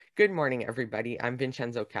Good morning, everybody. I'm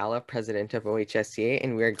Vincenzo Calla, president of OHSCA,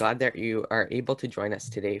 and we are glad that you are able to join us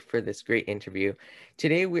today for this great interview.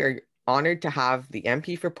 Today, we are honored to have the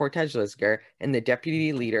MP for Portage-Lisgar and the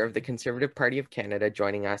Deputy Leader of the Conservative Party of Canada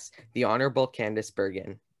joining us, the Honourable Candice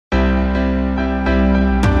Bergen.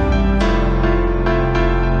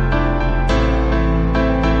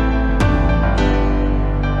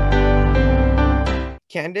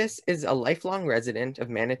 Candice is a lifelong resident of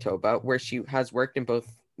Manitoba, where she has worked in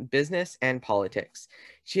both business and politics.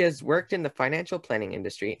 She has worked in the financial planning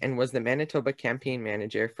industry and was the Manitoba campaign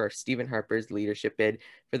manager for Stephen Harper's leadership bid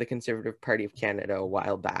for the Conservative Party of Canada a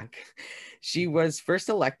while back. She was first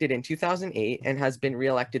elected in 2008 and has been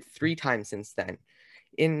re-elected 3 times since then.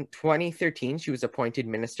 In 2013, she was appointed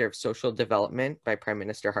Minister of Social Development by Prime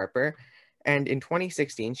Minister Harper. And in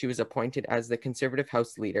 2016, she was appointed as the Conservative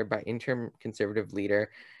House Leader by interim Conservative Leader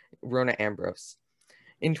Rona Ambrose.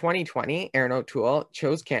 In 2020, Erin O'Toole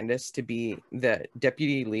chose Candice to be the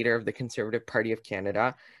Deputy Leader of the Conservative Party of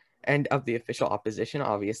Canada and of the official opposition,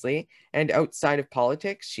 obviously. And outside of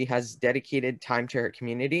politics, she has dedicated time to her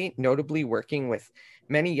community, notably working with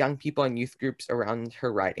many young people and youth groups around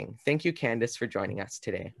her riding. Thank you, Candice, for joining us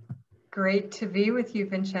today. Great to be with you,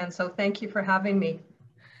 Vincenzo. Thank you for having me.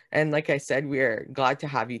 And like I said, we are glad to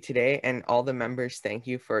have you today, and all the members, thank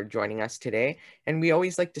you for joining us today. And we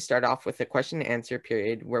always like to start off with a question and answer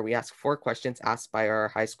period where we ask 4 questions asked by our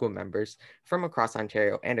high school members from across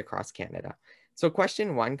Ontario and across Canada. So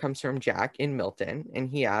question 1 comes from Jack in Milton, and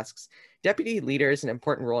he asks, Deputy Leader is an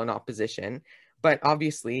important role in opposition, but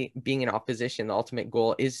obviously being in opposition, the ultimate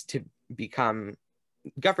goal is to become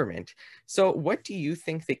government. So what do you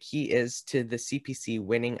think the key is to the CPC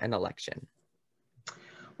winning an election?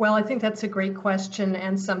 Well, I think that's a great question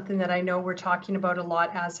and something that I know we're talking about a lot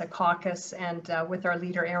as a caucus and with our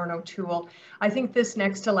leader, Erin O'Toole. I think this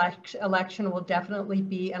next election will definitely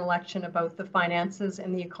be an election about the finances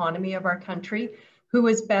and the economy of our country. Who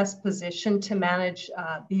is best positioned to manage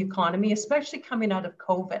the economy, especially coming out of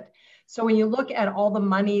COVID. So when you look at all the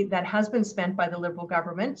money that has been spent by the Liberal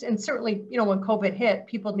government, and certainly, you know, when COVID hit,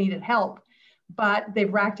 people needed help. But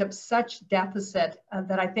they've racked up such deficit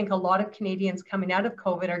that I think a lot of Canadians coming out of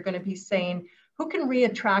COVID are going to be saying, who can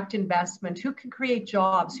reattract investment, who can create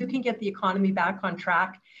jobs, who can get the economy back on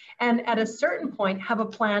track, and at a certain point have a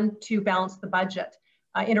plan to balance the budget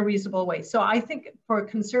in a reasonable way. So I think for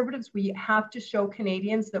Conservatives, we have to show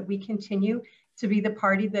Canadians that we continue to be the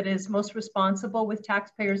party that is most responsible with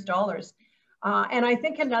taxpayers' dollars. And I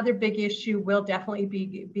think another big issue will definitely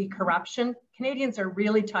be corruption. Canadians are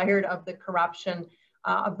really tired of the corruption,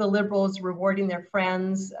 of the Liberals rewarding their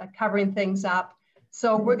friends, covering things up.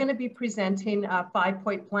 So we're going to be presenting a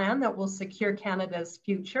 5-point plan that will secure Canada's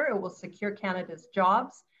future. It will secure Canada's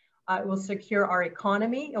jobs. It will secure our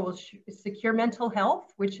economy. It will secure mental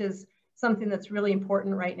health, which is something that's really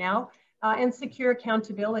important right now, and secure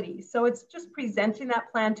accountability. So it's just presenting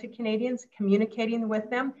that plan to Canadians, communicating with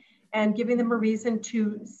them, and giving them a reason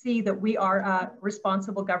to see that we are a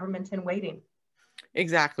responsible government in waiting.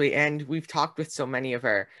 Exactly. And we've talked with so many of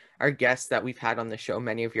our guests that we've had on the show,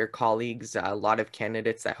 many of your colleagues, a lot of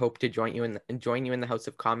candidates that hope to join you in the House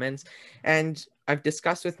of Commons. And I've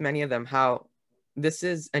discussed with many of them how this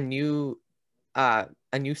is a new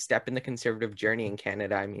step in the Conservative journey in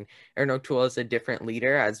Canada. I mean, Erin O'Toole is a different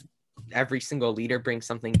leader, as every single leader brings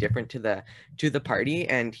something different to the party,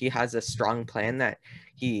 and he has a strong plan that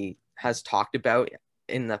he has talked about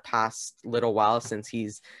in the past little while since he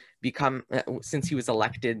was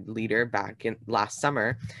elected leader back in last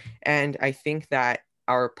summer. And I think that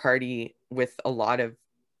our party, with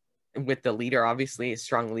the leader, obviously a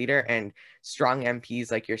strong leader, and strong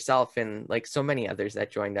MPs like yourself and like so many others that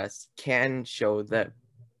joined us, can show the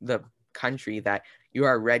country that you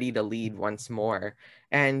are ready to lead once more.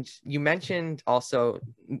 And you mentioned also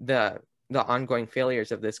the ongoing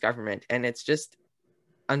failures of this government, and it's just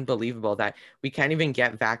unbelievable that we can't even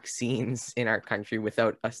get vaccines in our country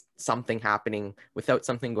without something happening, without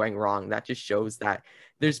something going wrong. That just shows that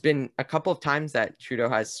there's been a couple of times that Trudeau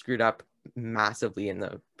has screwed up massively in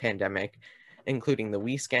the pandemic, including the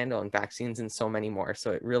WE scandal and vaccines and so many more.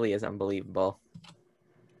 So it really is unbelievable.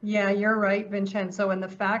 Yeah, you're right, Vincenzo. And the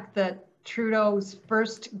fact that Trudeau's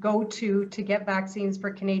first go-to to get vaccines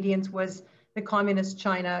for Canadians was the communist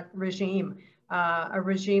China regime, a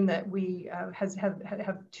regime that we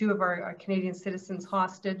have 2 of our Canadian citizens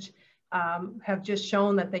hostage, have just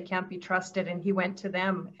shown that they can't be trusted. And he went to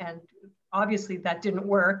them, and obviously that didn't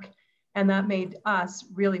work. And that made us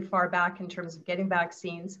really far back in terms of getting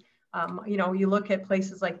vaccines. You know, you look at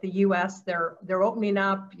places like the US, they're opening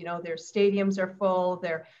up, you know, their stadiums are full,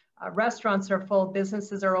 their restaurants are full,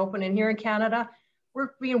 businesses are open. And here in Canada,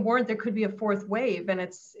 we're being warned there could be a fourth wave, and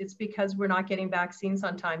it's because we're not getting vaccines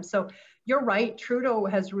on time. So you're right, Trudeau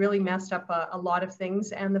has really messed up a lot of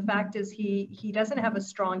things, and the fact is he doesn't have a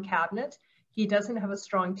strong cabinet, he doesn't have a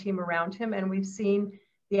strong team around him, and we've seen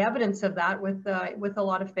the evidence of that with a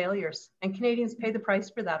lot of failures, and Canadians pay the price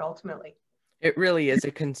for that ultimately. It really is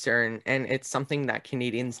a concern, and it's something that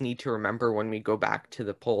Canadians need to remember when we go back to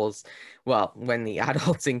the polls. Well, when the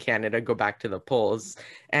adults in Canada go back to the polls,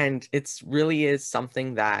 and it's really is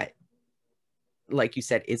something that, like you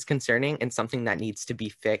said, is concerning and something that needs to be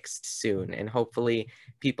fixed soon. And hopefully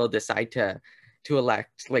people decide to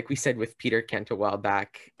elect, like we said with Peter Kent a while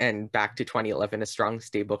back, and back to 2011, a strong,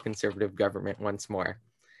 stable conservative government once more.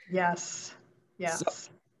 Yes,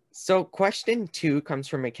 yes. So question 2 comes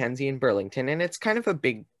from Mackenzie in Burlington, and it's kind of a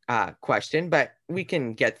big question, but we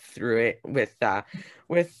can get through it with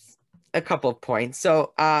a couple of points.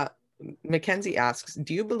 So Mackenzie asks,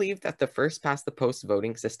 do you believe that the first past the post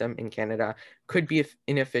voting system in Canada could be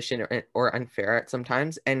inefficient or unfair at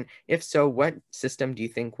sometimes? And if so, what system do you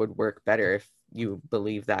think would work better if you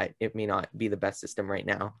believe that it may not be the best system right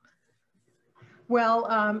now?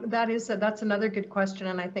 Well, that's another good question,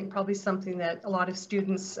 and I think probably something that a lot of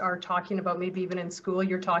students are talking about, maybe even in school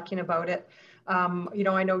you're talking about it. You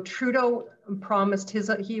know, I know Trudeau promised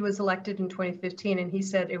he was elected in 2015, and he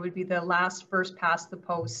said it would be the last first past the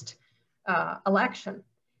post election.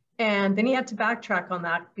 And then he had to backtrack on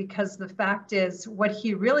that, because the fact is what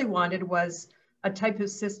he really wanted was a type of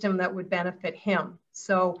system that would benefit him.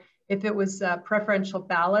 So if it was preferential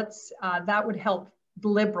ballots, that would help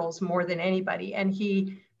Liberals more than anybody, and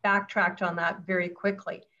he backtracked on that very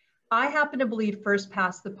quickly. I happen to believe first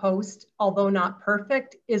past the post, although not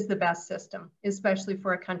perfect, is the best system, especially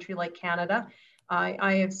for a country like Canada.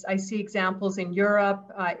 I see examples in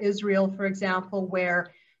Europe, Israel, for example,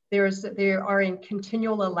 where they are in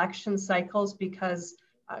continual election cycles because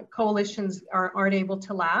coalitions aren't able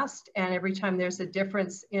to last, and every time there's a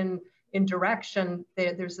difference in direction,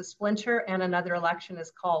 there's a splinter and another election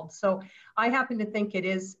is called. So I happen to think it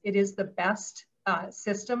is the best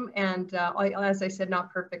system, and as I said,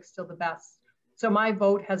 not perfect, still the best. So my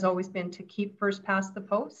vote has always been to keep first past the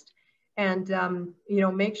post, and you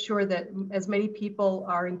know, make sure that as many people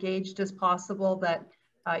are engaged as possible, that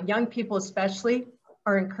young people especially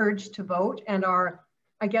are encouraged to vote and are,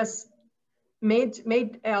 I guess,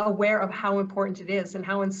 made aware of how important it is, and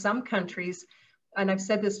how in some countries, and I've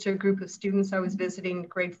said this to a group of students, I was visiting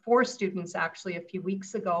grade 4 students actually a few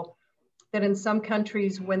weeks ago, that in some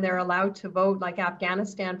countries when they're allowed to vote, like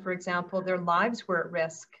Afghanistan, for example, their lives were at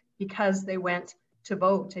risk because they went to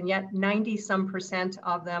vote. And yet 90%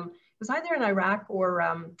 of them, it was either in Iraq or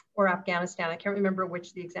Afghanistan, I can't remember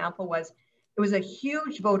which the example was. It was a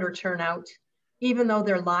huge voter turnout, even though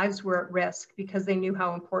their lives were at risk, because they knew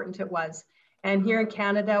how important it was. And here in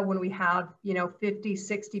Canada, when we have, you know, 50,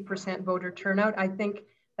 60% voter turnout, I think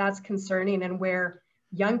that's concerning, and where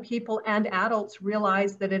young people and adults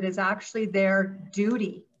realize that it is actually their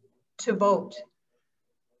duty to vote.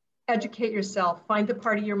 Educate yourself, find the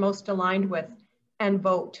party you're most aligned with, and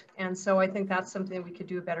vote. And so I think that's something we could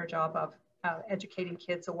do a better job of, educating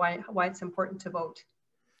kids on why it's important to vote.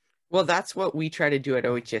 Well, that's what we try to do at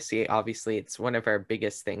OHSCA. Obviously, it's one of our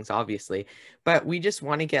biggest things, obviously, but we just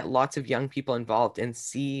want to get lots of young people involved and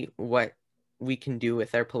see what we can do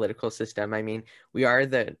with our political system. I mean, we are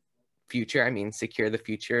the future. I mean, secure the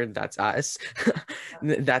future, that's us.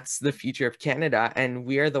 That's the future of Canada. And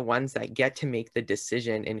we are the ones that get to make the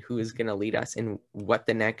decision in who is going to lead us and what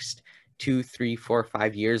the next 2, 3, 4,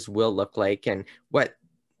 5 years will look like, and what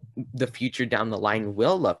the future down the line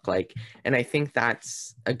will look like. And I think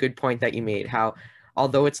that's a good point that you made, how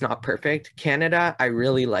although it's not perfect, Canada, I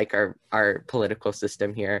really like our political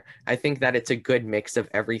system here. I think that it's a good mix of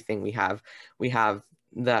everything we have. We have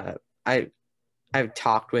I've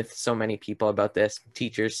talked with so many people about this,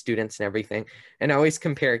 teachers, students, and everything. And I always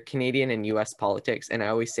compare Canadian and US politics. And I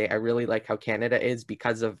always say I really like how Canada is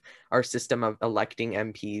because of our system of electing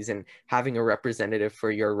MPs and having a representative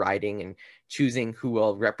for your riding and choosing who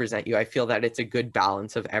will represent you. I feel that it's a good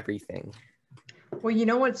balance of everything. Well, you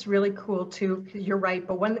know what's really cool too, you're right,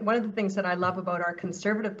 but one of the things that I love about our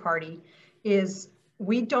Conservative Party is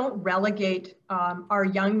we don't relegate our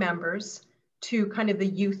young members to kind of the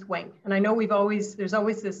youth wing. And I know there's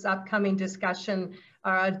always this upcoming discussion,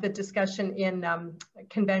 the discussion in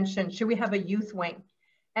convention, should we have a youth wing?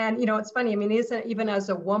 And, you know, it's funny, I mean, even as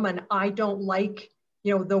a woman, I don't like,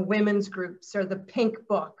 you know, the women's groups or the pink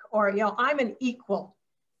book, or, you know, I'm an equal.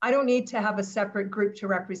 I don't need to have a separate group to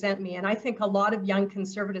represent me. And I think a lot of young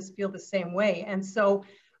conservatives feel the same way. And so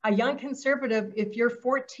a young conservative, if you're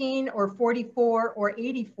 14 or 44 or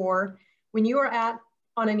 84, when you are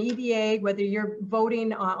on an EBA, whether you're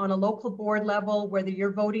voting on a local board level, whether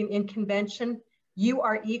you're voting in convention, you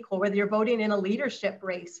are equal. Whether you're voting in a leadership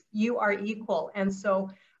race, you are equal. And so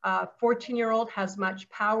 14-year-old has much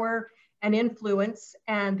power and influence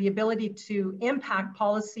and the ability to impact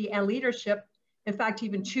policy and leadership. In fact,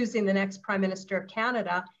 even choosing the next Prime Minister of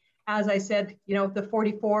Canada, as I said, you know, the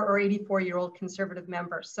 44 or 84-year-old Conservative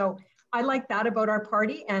member. So I like that about our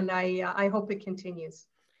party, and I hope it continues.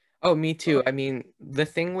 Oh, me too. I mean, the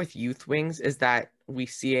thing with youth wings is that we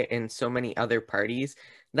see it in so many other parties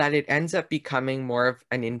that it ends up becoming more of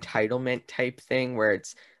an entitlement type thing where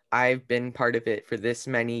it's, I've been part of it for this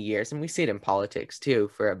many years. And we see it in politics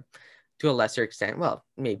too, to a lesser extent. Well,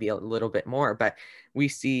 maybe a little bit more, but we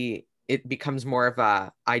see it becomes more of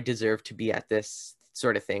a, I deserve to be at this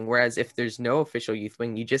sort of thing. Whereas if there's no official youth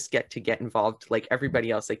wing, you just get to get involved like everybody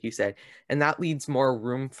else, like you said. And that leaves more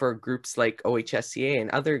room for groups like OHSCA and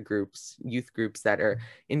other groups, youth groups that are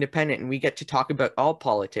independent. And we get to talk about all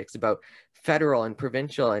politics, about federal and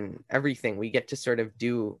provincial and everything. We get to sort of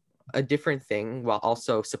do a different thing while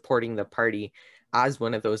also supporting the party as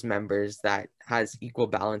one of those members that has equal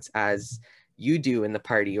balance as you do in the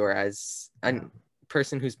party, or as a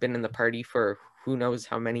person who's been in the party for who knows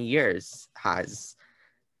how many years has.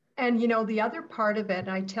 And, you know, the other part of it, and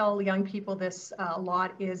I tell young people this a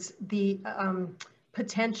lot, is the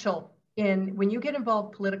potential in, when you get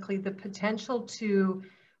involved politically, the potential to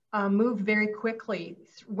move very quickly.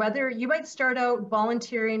 Whether you might start out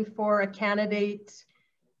volunteering for a candidate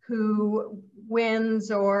who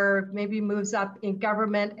wins or maybe moves up in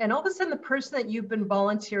government, and all of a sudden the person that you've been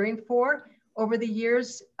volunteering for over the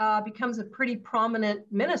years becomes a pretty prominent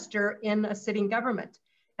minister in a sitting government.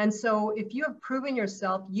 And so if you have proven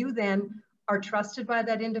yourself, you then are trusted by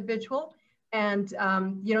that individual. And,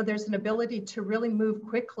 you know, there's an ability to really move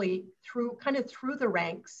quickly through the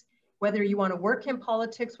ranks, whether you want to work in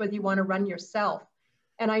politics, whether you want to run yourself.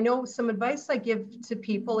 And I know some advice I give to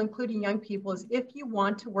people, including young people, is if you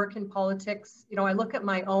want to work in politics, you know, I look at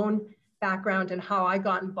my own background and how I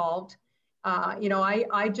got involved. You know,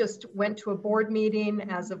 I just went to a board meeting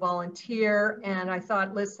as a volunteer, and I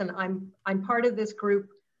thought, listen, I'm part of this group.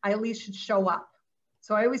 I at least should show up.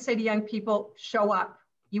 So I always say to young people, show up.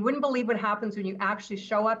 You wouldn't believe what happens when you actually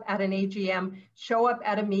show up at an AGM, show up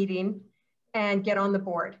at a meeting, and get on the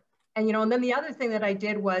board. And, you know, and then the other thing that I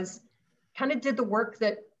did was kind of did the work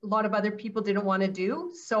that a lot of other people didn't want to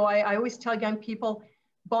do. So I always tell young people,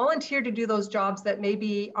 volunteer to do those jobs that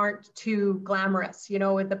maybe aren't too glamorous, you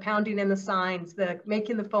know, with the pounding in the signs, the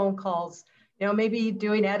making the phone calls, you know, maybe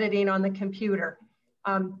doing editing on the computer.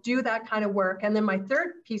 Do that kind of work. And then my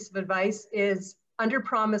third piece of advice is under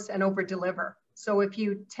promise and over deliver. So if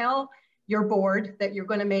you tell your board that you're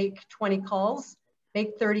going to make 20 calls,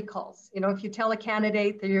 make 30 calls. You know, if you tell a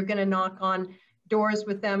candidate that you're going to knock on doors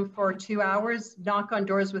with them for 2 hours, knock on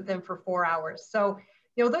doors with them for 4 hours. So,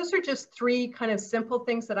 you know, those are just three kind of simple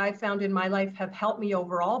things that I found in my life have helped me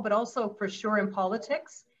overall, but also for sure in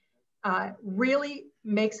politics. Really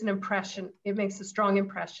makes an impression. It makes a strong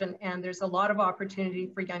impression. And there's a lot of opportunity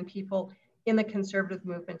for young people in the Conservative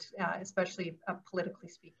movement, especially politically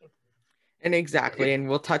speaking. And exactly, and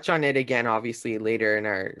we'll touch on it again, obviously, later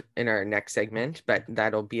in our next segment, but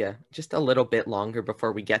that'll be just a little bit longer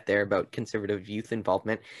before we get there about Conservative youth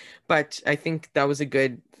involvement. But I think that was a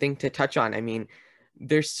good thing to touch on. I mean,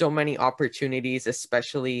 there's so many opportunities,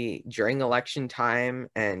 especially during election time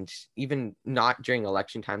and even not during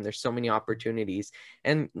election time. There's so many opportunities.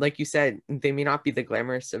 And like you said, they may not be the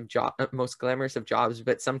most glamorous of jobs,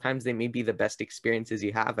 but sometimes they may be the best experiences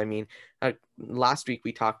you have. I mean, last week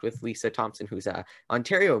we talked with Lisa Thompson, who's a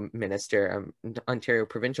Ontario minister, Ontario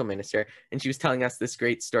provincial minister, and she was telling us this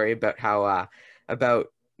great story about how, about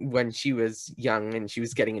when she was young and she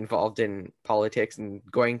was getting involved in politics and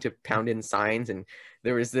going to pound in signs, and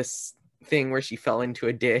there was this thing where she fell into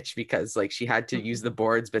a ditch because like she had to use the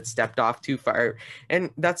boards but stepped off too far. And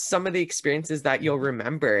that's some of the experiences that you'll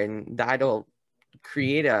remember, and that'll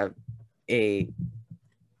create a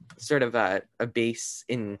sort of a base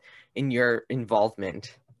in your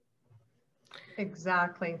involvement.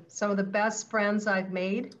 Exactly. Some of the best friends I've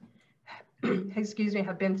made excuse me,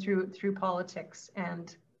 have been through politics,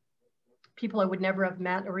 and people I would never have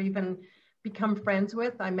met or even become friends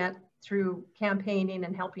with, I met through campaigning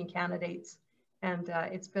and helping candidates. And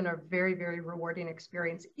it's been a very, very rewarding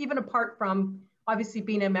experience, even apart from obviously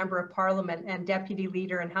being a member of parliament and deputy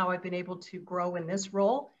leader and how I've been able to grow in this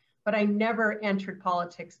role. But I never entered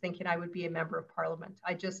politics thinking I would be a member of parliament.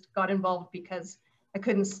 I just got involved because I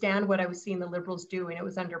couldn't stand what I was seeing the Liberals doing. It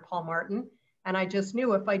was under Paul Martin. And I just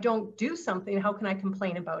knew if I don't do something, how can I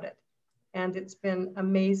complain about it? And it's been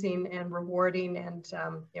amazing and rewarding. And,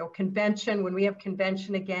 you know, convention, when we have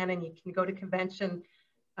convention again, and you can go to convention,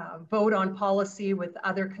 vote on policy with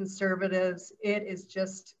other conservatives, it is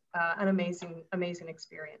just an amazing, amazing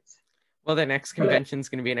experience. Well, the next convention is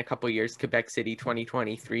going to be in a couple years, Quebec City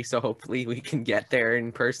 2023. So hopefully we can get there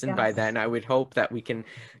in person by then. I would hope that we can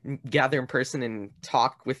gather in person and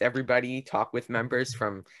talk with everybody, talk with members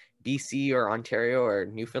from BC or Ontario or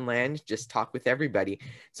Newfoundland, just talk with everybody.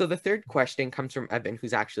 So the third question comes from Evan,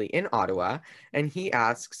 who's actually in Ottawa, and he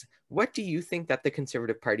asks, what do you think that the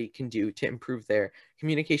Conservative Party can do to improve their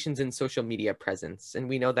communications and social media presence? And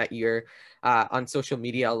we know that you're on social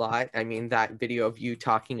media a lot. I mean, that video of you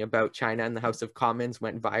talking about China in the House of Commons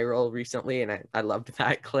went viral recently, and I loved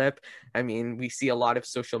that clip. I mean, we see a lot of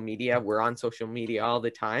social media. We're on social media all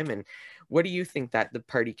the time. And what do you think that the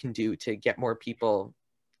party can do to get more people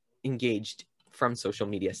engaged from social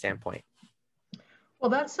media standpoint?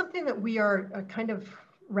 Well, that's something that we are kind of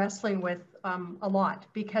wrestling with a lot,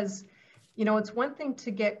 because, you know, it's one thing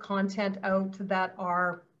to get content out that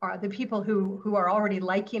are the people who are already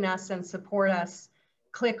liking us and support us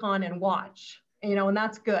click on and watch, you know, and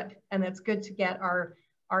that's good. And it's good to get our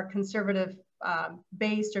conservative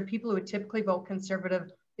based, or people who would typically vote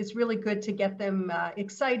conservative. It's really good to get them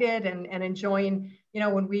excited and enjoying, you know,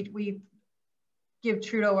 when we give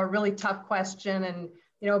Trudeau a really tough question and,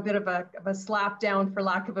 you know, a bit of a slap down, for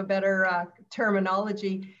lack of a better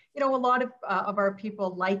terminology. You know, a lot of our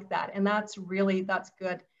people like that, and that's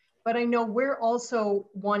good. But I know we're also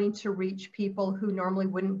wanting to reach people who normally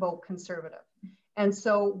wouldn't vote conservative. And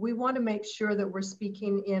so we want to make sure that we're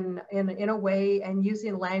speaking in a way and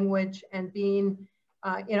using language and being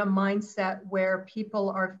in a mindset where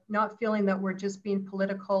people are not feeling that we're just being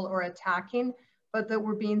political or attacking, but that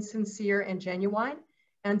we're being sincere and genuine.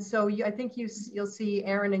 And so I think you'll see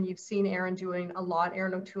Aaron, and you've seen Aaron doing a lot,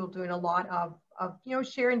 Aaron O'Toole doing a lot of you know,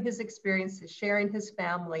 sharing his experiences, sharing his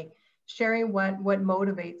family, sharing what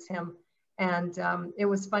motivates him. And it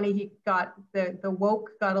was funny, he got, the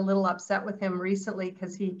woke got a little upset with him recently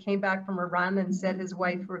because he came back from a run and said his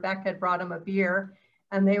wife, Rebecca, had brought him a beer.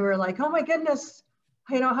 And they were like, oh my goodness,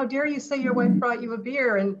 you know, how dare you say your wife brought you a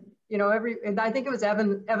beer? And, you know, and I think it was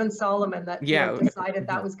Evan Solomon that you know, decided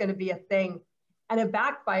that was going to be a thing. And it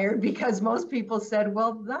backfired because most people said,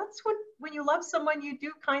 well, that's when you love someone, you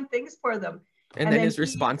do kind things for them. And then his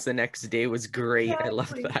response the next day was great. Exactly. I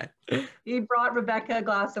love that. He brought Rebecca a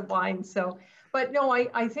glass of wine. So, but no,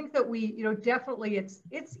 I think that we, you know, definitely it's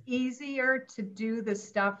easier to do the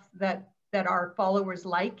stuff that our followers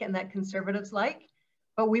like and that conservatives like,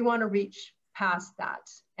 but we want to reach past that.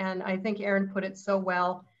 And I think Aaron put it so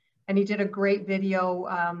well. And he did a great video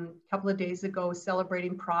a couple of days ago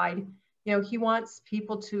celebrating Pride. You know, he wants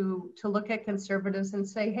people to look at conservatives and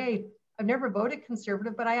say, hey, I've never voted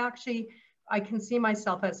conservative, but I can see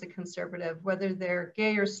myself as a conservative, whether they're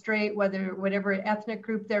gay or straight, whatever ethnic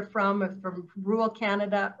group they're from rural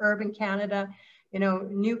Canada, urban Canada, you know,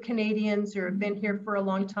 new Canadians who have been here for a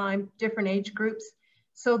long time, different age groups.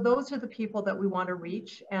 So those are the people that we want to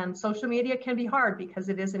reach. And social media can be hard because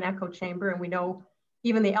it is an echo chamber. And we know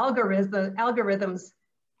even the algorithms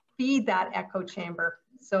feed that echo chamber.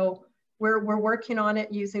 So we're working on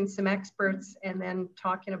it using some experts and then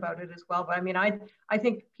talking about it as well. But I mean, I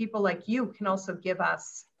think people like you can also give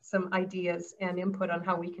us some ideas and input on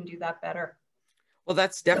how we can do that better. Well,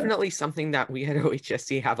 that's definitely something that we at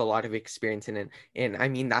OHSCA have a lot of experience in. And I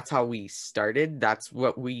mean, that's how we started. That's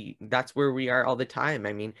where we are all the time.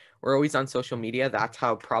 I mean, we're always on social media. That's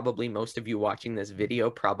how probably most of you watching this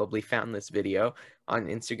video probably found this video on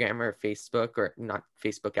Instagram or Facebook, or not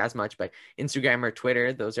Facebook as much, but Instagram or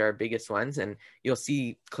Twitter. Those are our biggest ones. And you'll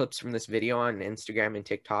see clips from this video on Instagram and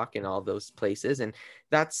TikTok and all those places. And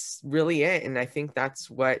that's really it. And I think that's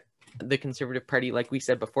what the Conservative Party, like we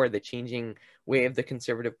said before, the changing way of the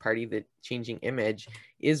Conservative Party, the changing image,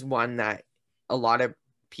 is one that a lot of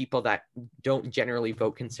people that don't generally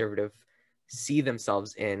vote Conservative see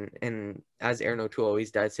themselves in. And as Aaron O'Toole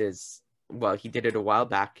always does, he did it a while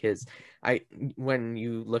back, when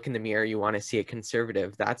you look in the mirror, you want to see a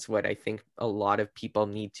Conservative. That's what I think a lot of people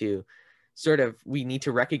need to we need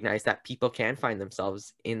to recognize, that people can find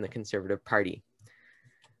themselves in the Conservative Party.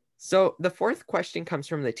 So the fourth question comes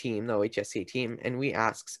from the team, the OHSCA team, and we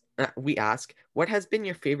ask, what has been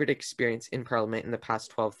your favorite experience in Parliament in the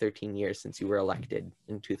past 12, 13 years since you were elected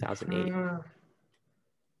in 2008?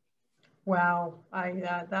 Wow,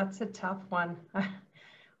 that's a tough one.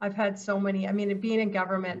 I've had so many. I mean, being in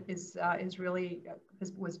government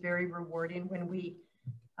was very rewarding when we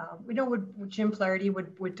know Jim Flaherty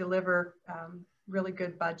would deliver really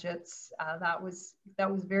good budgets. That was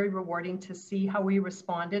very rewarding to see how we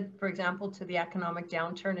responded, for example, to the economic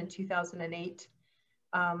downturn in 2008.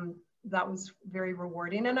 That was very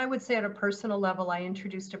rewarding. And I would say at a personal level, I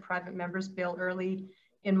introduced a private members bill early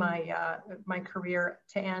in my career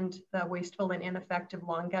to end the wasteful and ineffective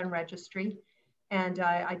long gun registry. And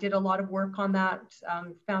I did a lot of work on that,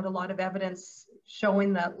 found a lot of evidence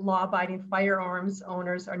showing that law-abiding firearms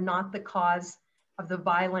owners are not the cause of the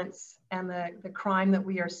violence and the crime that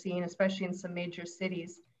we are seeing, especially in some major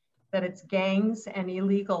cities, that it's gangs and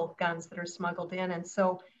illegal guns that are smuggled in. And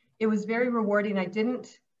so it was very rewarding.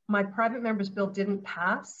 My private members bill didn't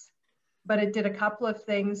pass, but it did a couple of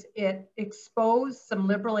things. It exposed some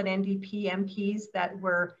Liberal and NDP MPs that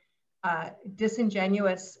were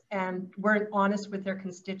disingenuous and weren't honest with their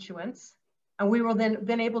constituents. And we were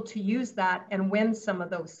then able to use that and win some of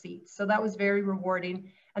those seats. So that was very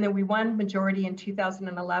rewarding. And then we won majority in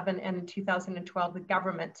 2011, and in 2012, the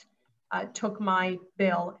government took my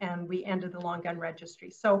bill and we ended the long gun registry.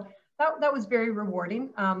 So that was very rewarding.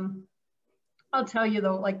 I'll tell you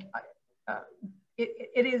though, like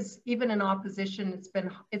it is, even in opposition,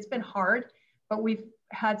 it's been hard, but we've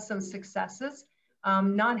had some successes.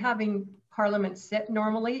 Not having Parliament sit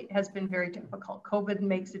normally has been very difficult. COVID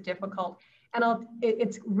makes it difficult. And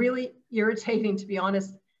it's really irritating, to be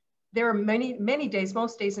honest. There are many days,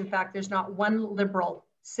 most days, in fact, there's not one Liberal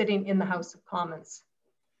sitting in the House of Commons.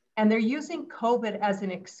 And they're using COVID as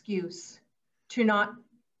an excuse to not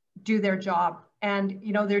do their job. And,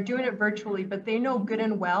 you know, they're doing it virtually, but they know good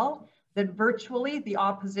and well that virtually the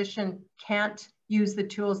opposition can't use the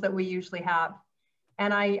tools that we usually have.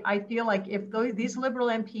 And I feel like if these Liberal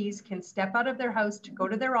MPs can step out of their house to go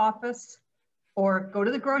to their office or go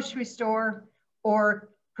to the grocery store or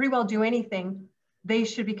pretty well do anything, they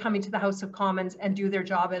should be coming to the House of Commons and do their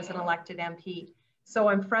job as an elected MP. So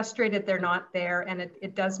I'm frustrated they're not there, and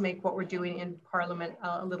it does make what we're doing in Parliament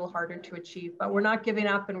a little harder to achieve. But we're not giving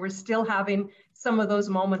up, and we're still having some of those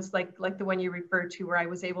moments like the one you referred to, where I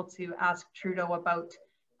was able to ask Trudeau about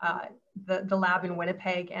the lab in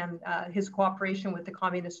Winnipeg and his cooperation with the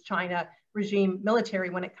Communist China regime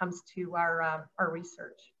military when it comes to our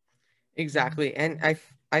research. Exactly. And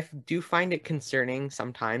I do find it concerning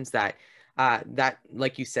sometimes that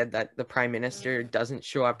like you said, that the Prime Minister doesn't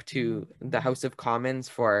show up to the House of Commons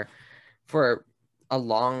for a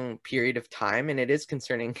long period of time. And it is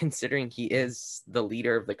concerning considering he is the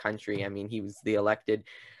leader of the country. I mean, he was the elected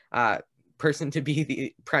person to be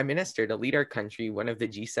the Prime Minister, to lead our country, one of the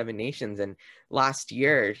G7 nations. And last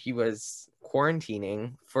year he was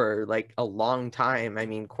quarantining for like a long time. I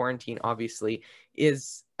mean, quarantine obviously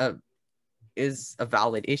is a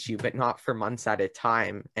valid issue, but not for months at a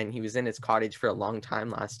time. And he was in his cottage for a long time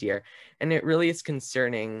last year. And it really is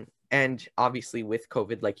concerning. And obviously with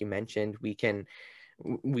COVID, like you mentioned, we can't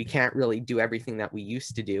really do everything that we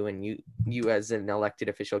used to do. And you as an elected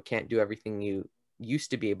official can't do everything you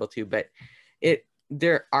used to be able to, but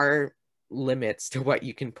there are limits to what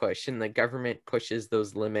you can push, and the government pushes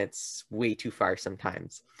those limits way too far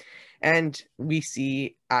sometimes. And we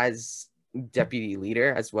see, as deputy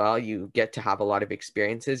leader as well, you get to have a lot of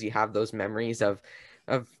experiences. You have those memories of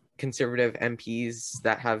Conservative MPs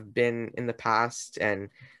that have been in the past, and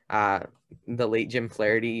the late Jim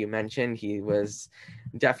Flaherty you mentioned, he was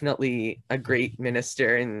definitely a great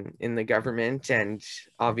minister in the government, and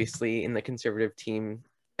obviously in the Conservative team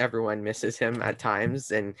everyone misses him at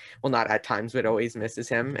times, and well, not at times, but always misses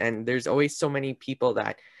him. And there's always so many people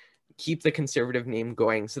that keep the Conservative name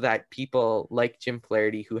going, so that people like Jim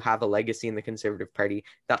Flaherty, who have a legacy in the Conservative Party,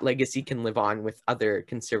 that legacy can live on with other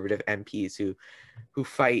Conservative MPs who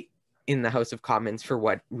fight in the House of Commons for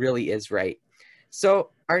what really is right. So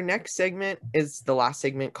our next segment is the last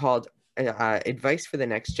segment, called Advice for the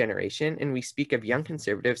Next Generation, and we speak of young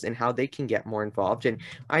Conservatives and how they can get more involved. And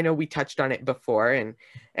I know we touched on it before,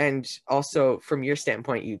 and also from your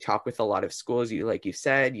standpoint, you talk with a lot of schools. Like you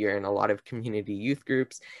said, you're in a lot of community youth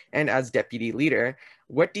groups, and as deputy leader,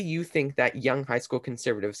 what do you think that young high school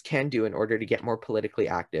Conservatives can do in order to get more politically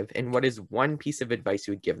active? And what is one piece of advice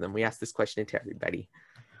you would give them? We ask this question to everybody.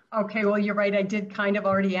 Okay, well, you're right. I did kind of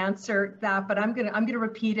already answer that, but I'm gonna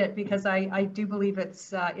repeat it because I do believe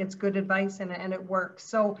it's good advice and it works.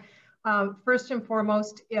 So first and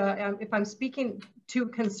foremost, if I'm speaking to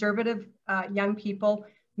Conservative young people,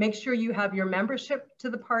 make sure you have your membership to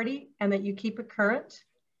the party and that you keep it current,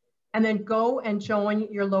 and then go and join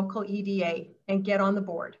your local EDA and get on the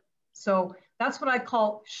board. So that's what I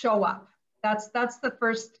call show up. That's the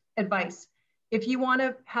first advice. If you want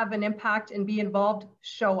to have an impact and be involved,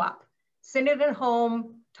 show up. Sitting at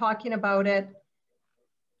home talking about it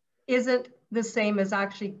isn't the same as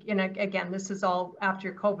actually, again, this is all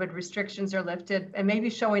after COVID restrictions are lifted, and maybe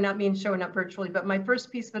showing up means showing up virtually, but my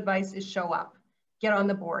first piece of advice is show up, get on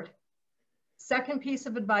the board. Second piece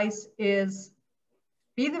of advice is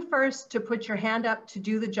be the first to put your hand up to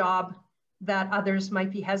do the job that others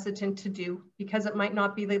might be hesitant to do, because it might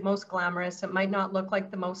not be the most glamorous, it might not look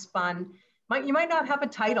like the most fun, you might not have a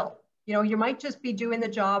title, you might just be doing the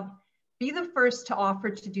job. Be the first to offer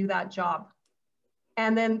to do that job.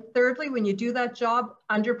 And then thirdly, when you do that job,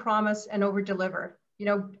 under promise and over deliver.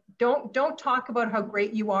 Don't talk about how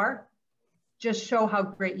great you are, just show how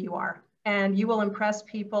great you are, and you will impress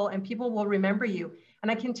people and people will remember you.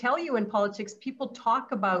 And I can tell you, in politics, people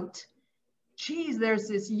talk about, geez, there's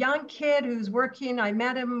this young kid who's working, I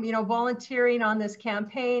met him, volunteering on this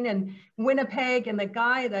campaign in Winnipeg, and the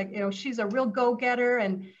guy that, she's a real go-getter,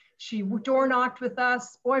 and she door knocked with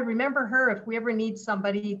us. Boy, remember her if we ever need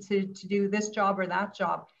somebody to do this job or that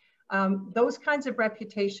job. Those kinds of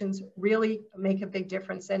reputations really make a big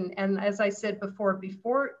difference. And as I said before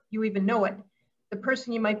you even know it, the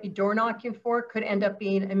person you might be door knocking for could end up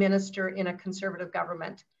being a minister in a Conservative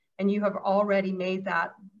government. And you have already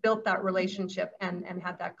built that relationship and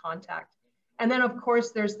had that contact. And then of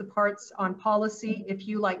course, there's the parts on policy. If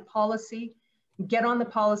you like policy, get on the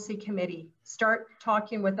policy committee, start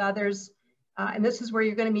talking with others. And this is where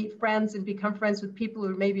you're going to meet friends and become friends with people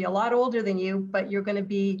who are maybe a lot older than you, but you're going to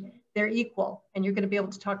be their equal, and you're going to be able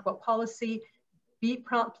to talk about policy,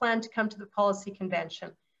 plan to come to the policy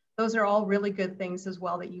convention. Those are all really good things as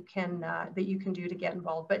well that you can do to get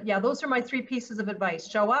involved. But yeah, those are my 3 pieces of advice.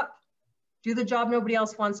 Show up, do the job nobody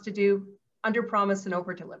else wants to do, under promise and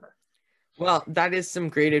over deliver. Well, that is some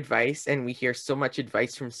great advice, and we hear so much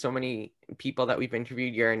advice from so many people that we've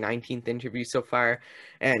interviewed. You're our 19th interview so far,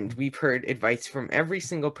 and we've heard advice from every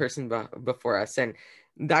single person before us, and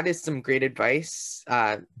that is some great advice.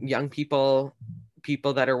 Young people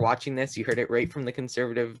that are watching this, you heard it right from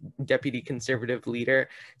the deputy conservative leader,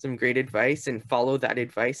 some great advice, and follow that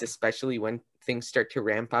advice, especially when things start to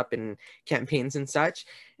ramp up in campaigns and such.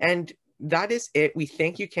 And that is it. We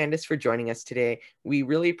thank you, Candice, for joining us today. We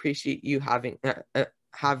really appreciate you having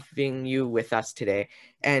you with us today,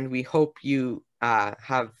 and we hope you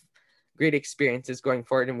have great experiences going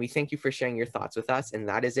forward. And we thank you for sharing your thoughts with us. And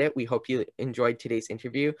that is it. We hope you enjoyed today's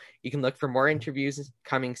interview. You can look for more interviews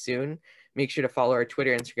coming soon. Make sure to follow our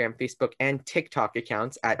Twitter, Instagram, Facebook, and TikTok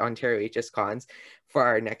accounts at Ontario HSCons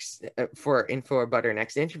for info about our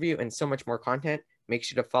next interview and so much more content. Make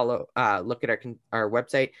sure to look at our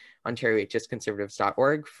website,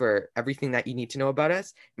 ontariohsconservatives.org, for everything that you need to know about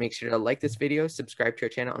us. Make sure to like this video, subscribe to our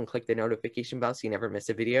channel, and click the notification bell so you never miss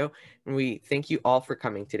a video. And we thank you all for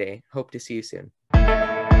coming today. Hope to see you soon.